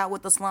hang out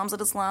with the slums of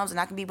the slums, and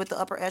I can be with the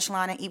upper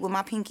echelon and eat with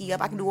my pinky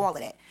up. I can do all of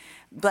that.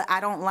 But I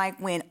don't like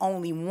when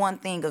only one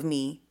thing of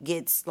me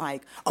gets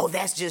like, oh,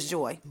 that's just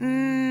Joy.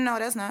 No,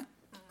 that's not.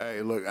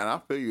 Hey, look, and I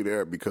feel you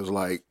there because,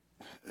 like,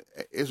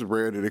 it's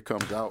rare that it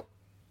comes out.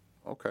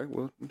 Okay,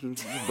 well,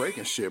 just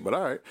breaking shit, but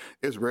all right.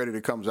 It's rare that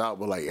it comes out,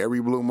 but, like,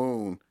 every blue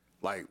moon,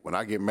 like, when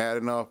I get mad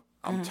enough,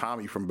 I'm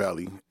Tommy from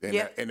Belly. In,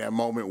 Yep. in that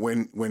moment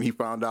when he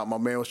found out my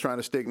man was trying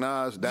to stick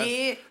Nas,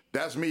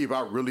 that's me if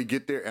I really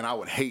get there, and I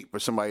would hate for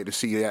somebody to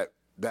see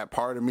that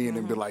part of me and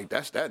then be like,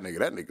 that's that nigga.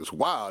 That nigga's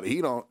wild.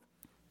 He don't,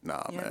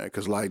 man,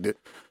 because, like,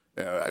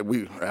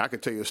 I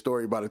could tell you a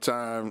story by the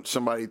time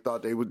somebody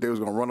thought they was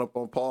gonna run up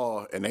on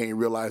Paul and they didn't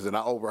realize that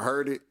I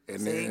overheard it,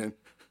 and then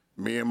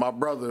me and my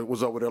brother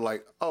was over there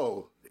like,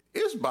 oh,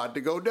 it's about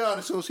to go down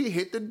as soon as he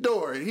hit the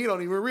door, and he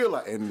don't even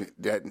realize. And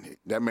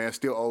that man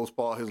still owes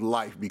Paul his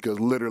life because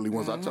literally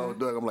once I told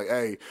Doug, I'm like,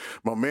 hey,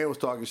 my man was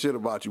talking shit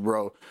about you,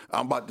 bro.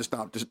 I'm about to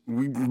stop this,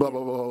 blah, blah,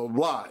 blah, blah,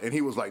 blah. And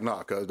he was like,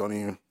 nah, cuz, don't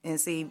even. And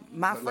see,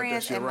 my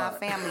friends and my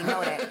family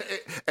know that.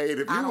 Hey,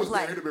 if you was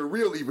there, it'd have been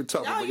real even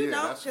tougher. No, but you yeah,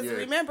 know, that's, because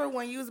remember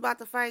when you was about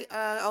to fight,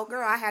 oh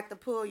girl, I had to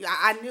pull you.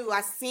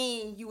 I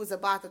seen you was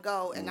about to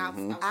go, and I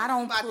was I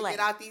don't about play. to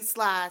get out these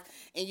slides,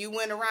 and you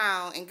went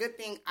around, and good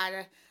thing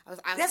I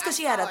That's because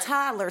she had a saw it.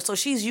 toddler, so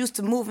she's used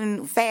to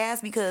moving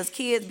fast because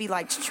kids be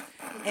like,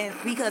 and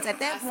because at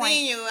that point,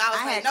 seen you, I was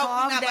like, had nope,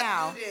 calmed you're not about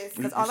down. to do this.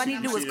 Because all I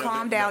need to do is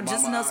calm down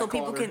just enough so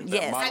people can,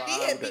 yes.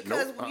 I did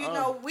because you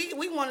know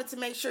we wanted to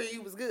make sure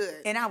you was good.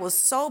 And I was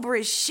sober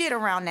as shit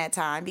around that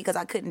time because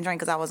I couldn't drink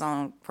because I was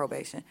on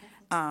probation.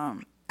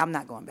 I'm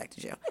not going back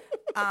to jail.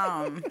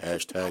 I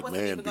Hashtag wasn't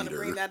man even going to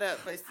bring beater. that up,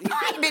 but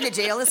I ain't been to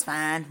jail. It's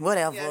fine.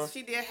 Whatever. yes,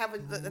 she did have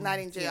a night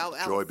in jail.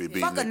 Joy be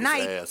beating Fuck a niggas'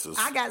 night. asses.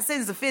 I got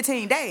sentenced to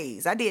 15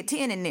 days. I did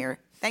 10 in there.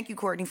 Thank you,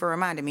 Courtney, for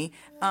reminding me.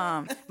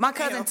 My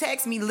cousin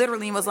texted me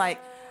literally and was like,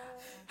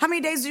 how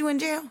many days are you in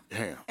jail?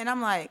 Damn. And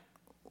I'm like,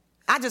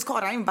 I just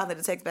called her. I didn't bother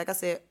to text back. I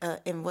said,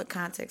 in what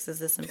context is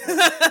this important?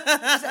 She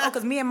said, oh,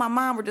 because me and my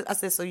mom were just, I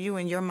said, so you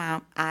and your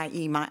mom,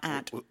 i.e. my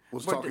aunt,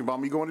 was talking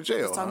about me going to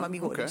jail. was talking huh? about me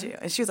going to Okay. jail.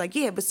 And she was like,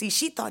 yeah, but see,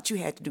 she thought you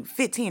had to do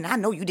 15. I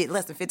know you did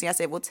less than 15. I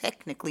said, well,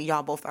 technically,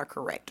 y'all both are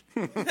correct.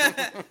 I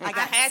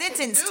got had to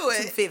sentenced do to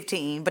it,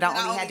 15, but I but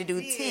I only had to do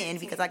only 10 did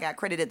because I got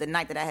credited the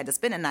night that I had to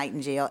spend a night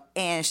in jail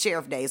and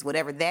sheriff days,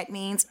 whatever that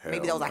means.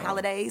 Maybe those are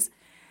holidays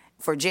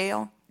for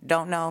jail.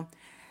 Don't know.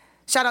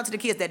 Shout out to the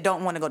kids that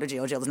don't want to go to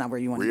jail. Jail is not where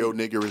you want Real to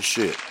be. nigger is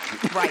shit.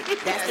 Right.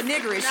 That's the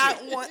niggerish not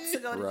shit. want to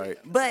go to Right.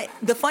 jail. But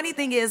the funny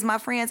thing is, my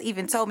friends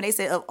even told me, they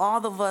said, of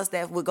all of us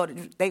that would go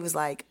to, they was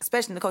like,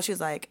 especially Nicole, she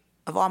was like,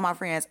 of all my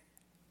friends,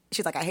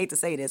 she's like, I hate to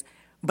say this,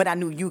 but I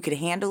knew you could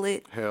handle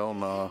it. Hell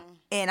no.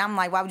 And I'm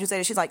like, why would you say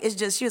that? She's like, it's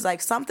just, she was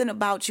like, something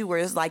about you where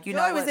it's like, you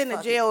know Joy was what, in the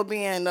fuck jail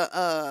being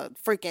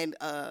freaking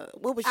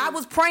what was she? it. I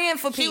was praying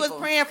for She people. was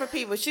praying for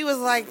people. She was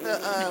like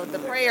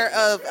the prayer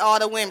of all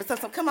the women. So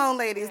come on,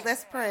 ladies,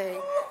 let's pray.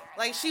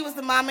 Like she was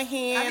the mama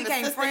hen. I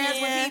became the sister friends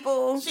with hen.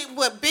 people. She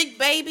what? Big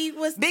Baby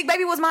was. Big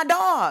Baby was my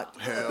dog.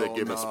 They're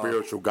giving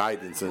spiritual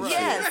guidance and shit.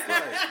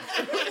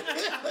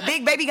 Yes.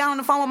 Big Baby got on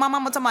the phone with my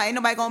mama talking about ain't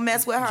nobody gonna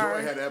mess with her.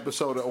 Joy had an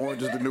episode of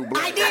Orange is the New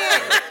Black. I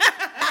did.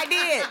 I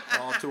did.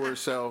 All to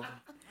herself.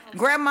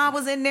 Grandma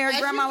was in there.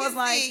 As Grandma you was can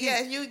like, see,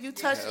 yes, you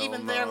touched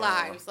even their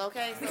lives.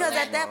 Okay. So because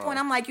at that point,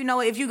 I'm like, you know,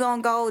 if you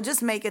gonna go,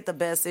 just make it the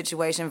best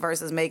situation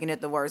versus making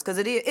it the worst. Because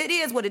it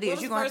is what it is. what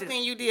was You the gonna first have to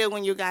thing you did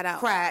when you got out?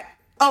 cry.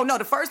 Oh no,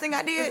 the first thing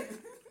I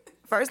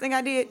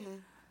did,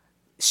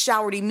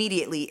 showered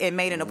immediately and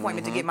made an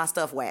appointment to get my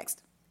stuff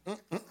waxed. I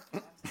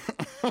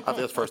think that's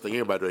the first thing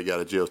everybody that got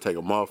out of jail is take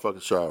a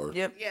motherfucking shower.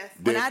 Yep. Yes.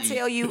 When Then I eat.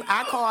 tell you,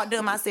 I called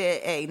them. I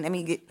said,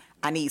 "Hey,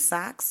 I need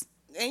socks.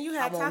 And you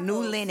I had want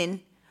new tacos.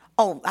 linen."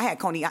 Oh, I had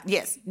Coney.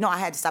 Yes, no, I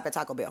had to stop at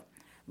Taco Bell.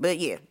 But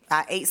yeah,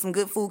 I ate some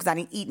good food because I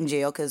didn't eat in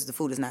jail because the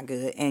food is not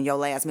good, and your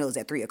last meal is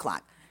at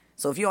 3:00.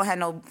 So if you don't have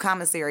no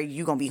commissary,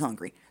 you gonna be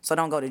hungry. So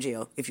don't go to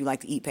jail if you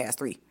like to eat past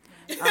 3.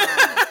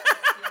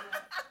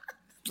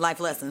 Life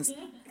lessons.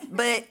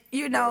 But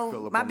you fill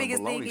know, up my on the biggest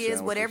thing bologna is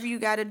sandwiches. whatever you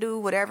got to do,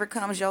 whatever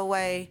comes your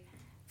way,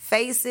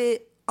 face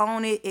it,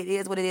 own it. It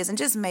is what it is, and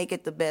just make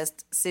it the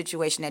best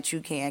situation that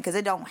you can. Because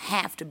it don't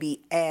have to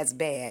be as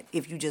bad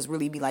if you just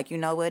really be like, you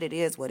know what, it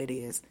is what it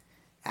is.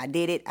 I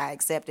did it, I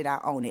accept it, I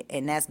own it,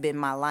 and that's been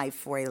my life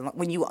for a long.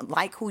 When you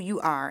like who you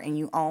are and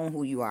you own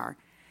who you are,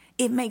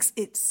 it makes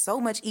it so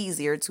much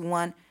easier to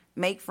one,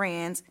 make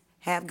friends,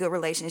 have good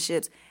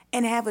relationships,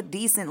 and have a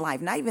decent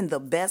life. Not even the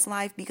best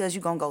life because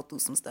you're gonna go through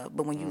some stuff,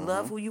 but when you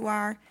love who you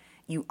are,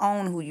 you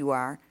own who you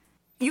are.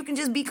 You can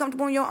just be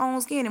comfortable in your own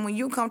skin, and when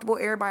you're comfortable,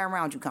 everybody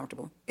around you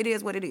comfortable. It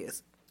is what it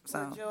is.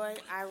 So Joy,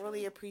 I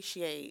really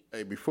appreciate.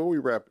 Hey, before we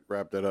wrap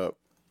that up,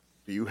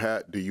 do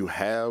you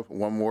have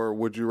one more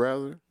would you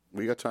rather?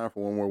 We got time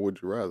for one more would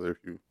you rather if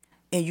you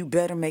and you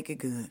better make it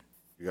good.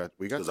 we got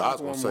Because time I was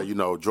for going one to say, more. you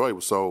know, Joy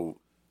was so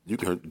You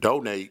can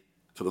donate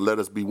to the Let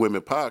Us Be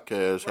Women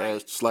podcast,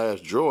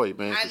 /Joie,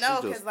 man. I know,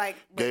 she just 'cause, like,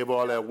 gave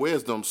all that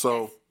wisdom,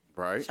 so...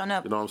 Right. Shut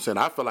up. You know what I'm saying?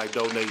 I feel like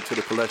donating to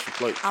the collection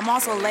plate. I'm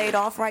also laid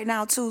off right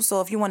now, too, so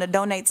if you want to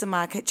donate to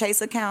my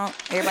Chase account,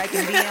 everybody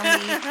can DM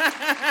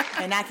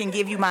me, and I can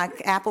give you my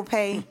Apple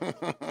Pay,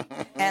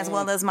 as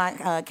well as my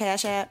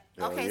Cash App.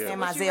 Okay, so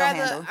And my would you Zelle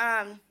handle.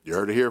 rather, You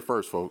heard it here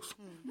first, folks.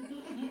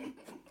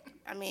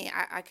 I mean,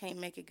 I can't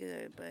make it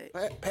good,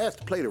 but Pass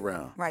the plate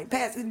around. Right,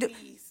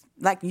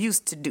 like you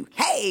used to do.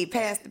 Hey,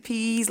 pass the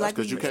peas. That's Like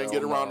because you can't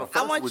get around the I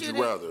first, want would you you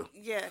to, rather?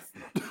 yes.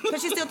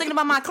 Because you still thinking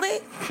about my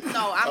clique?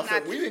 No, I'm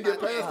not. We thinking didn't get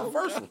about past the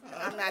first one.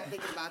 that. I'm not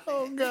thinking about that.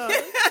 Oh, God.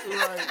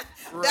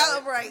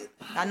 That's right.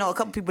 I know a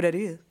couple people that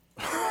is.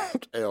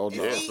 Hell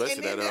no. Yeah, See, especially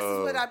and then that, this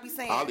is what I be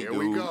saying. Holly Here dude.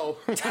 we go.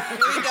 Here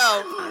we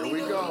go. Here we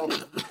go.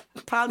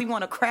 Probably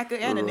want a cracker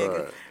and a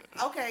nigga.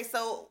 Right. Okay,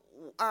 so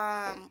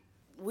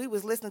we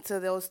was listening to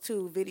those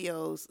two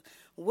videos.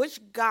 Which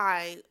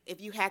guy,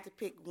 if you had to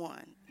pick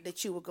one,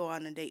 that you would go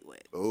on a date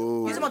with?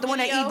 Oh. You talking about the one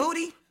that eat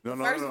booty? No.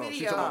 First She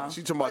video.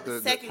 talking about The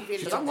second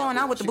video. I'm going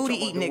out with the she booty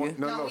talking eating about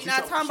the nigga. one- No, she we're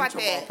not talking about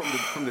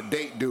that. From the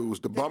date dudes,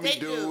 the bummy date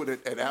dude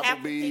dudes. at You have to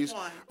pick Applebee's,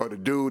 one. or the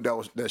dude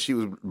that she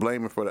was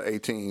blaming for the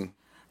 18.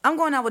 I'm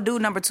going out with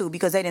dude number 2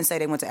 because they didn't say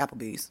they went to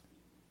Applebee's.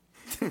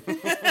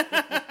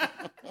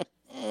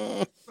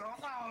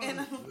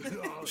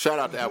 Shout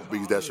out to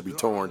Applebee's that should be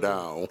torn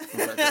down.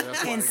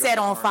 And set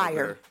on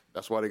fire.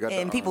 That's why they got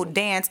And the people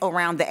dance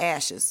around the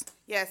ashes.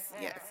 Yes.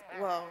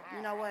 Well,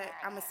 you know what?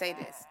 I'm going to say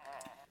this.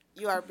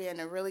 You are being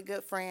a really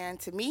good friend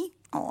to me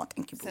Oh,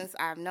 thank you, boo. since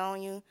I've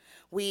known you.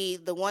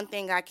 The one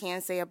thing I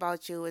can say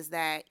about you is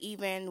that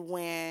even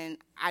when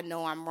I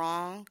know I'm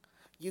wrong,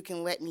 you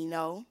can let me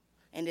know.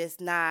 And it's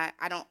not,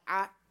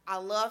 I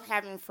love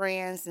having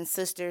friends and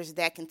sisters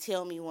that can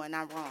tell me when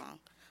I'm wrong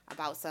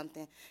about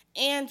something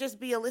and just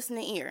be a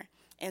listening ear.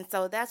 And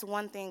so that's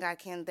one thing I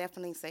can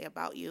definitely say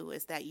about you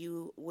is that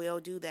you will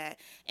do that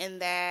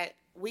and that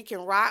we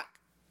can rock.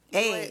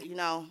 Hey. You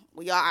know,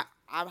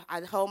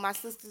 I hold my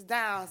sisters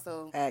down,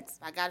 so Facts.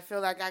 I gotta feel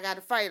like I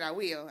gotta fight. I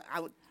will.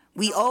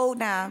 We old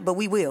now, but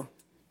we will.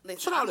 Listen,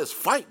 Shut all this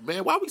fight,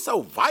 man. Why we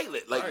so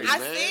violent lately, I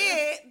man?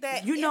 said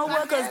that. You know if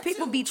what? I Because had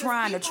people to, be 'cause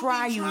trying to people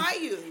try be you. try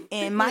you.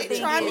 And my They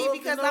thing try is, me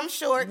because I'm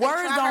short. They words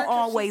try don't her 'cause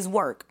always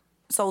work.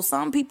 So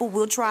some people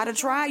will try to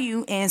try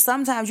you, and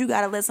sometimes you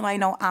got to let somebody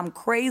know I'm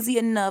crazy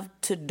enough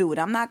to do it.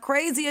 I'm not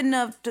crazy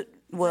enough to.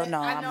 Well, no,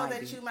 I know might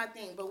that be. you my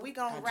thing, but we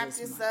gonna wrap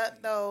this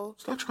up though.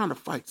 Stop trying to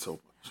fight so much.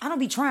 I don't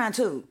be trying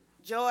to.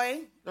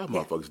 Joy, Y'all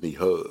motherfuckers need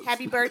hugs.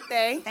 happy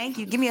birthday. Thank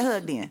you. Give me a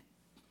hug then.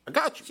 I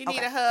got you. She need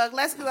a hug.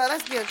 Let's give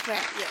a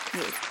clap.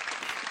 Yeah.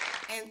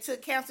 And to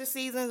Cancer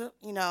season,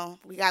 you know,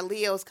 we got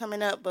Leos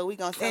coming up, but we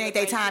gonna It celebrate. ain't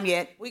their time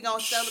yet. We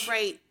gonna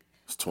celebrate.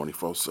 It's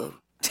 24/7.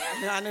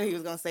 I knew he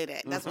was gonna say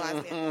that. That's why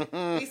I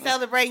said we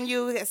celebrating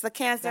you. It's a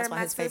Cancer. That's why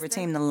my his favorite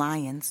sister. team, the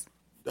Lions.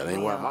 That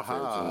ain't why my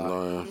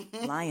favorite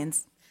team.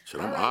 Lions. Shit,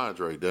 I'm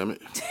Andre, damn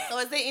it. So,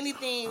 is there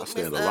anything, I'll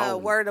stand Miss,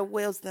 alone. word of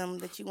wisdom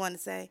that you want to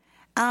say?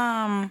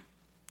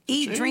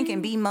 Eat, drink,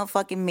 and be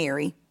motherfucking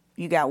merry.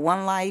 You got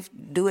one life.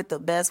 Do it the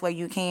best way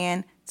you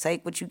can.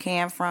 Take what you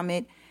can from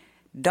it.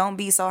 Don't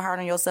be so hard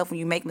on yourself when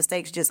you make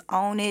mistakes. Just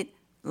own it,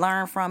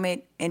 learn from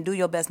it, and do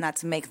your best not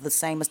to make the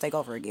same mistake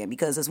over again.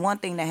 Because it's one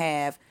thing to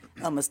have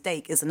a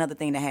mistake. It's another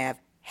thing to have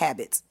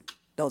habits.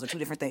 Those are two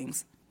different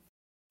things.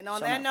 And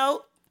on that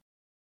note,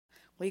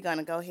 we're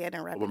gonna go ahead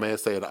and wrap My it. man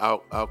said,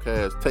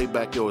 Outcast, take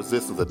back your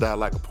existence or die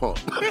like a punk.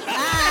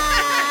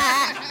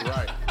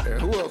 Right.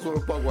 And who else would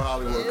have fucked with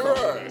Hollywood?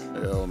 Right.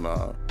 Hell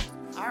no.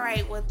 All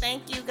right. Well,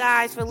 thank you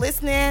guys for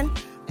listening.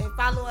 And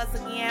follow us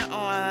again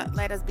on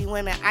Let Us Be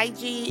Women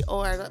IG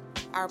or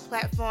our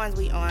platforms.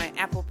 We on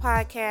Apple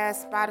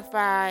Podcasts,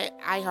 Spotify,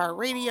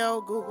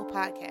 iHeartRadio, Google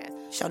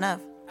Podcasts. Show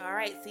enough. All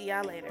right. See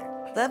y'all later.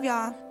 Love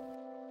y'all.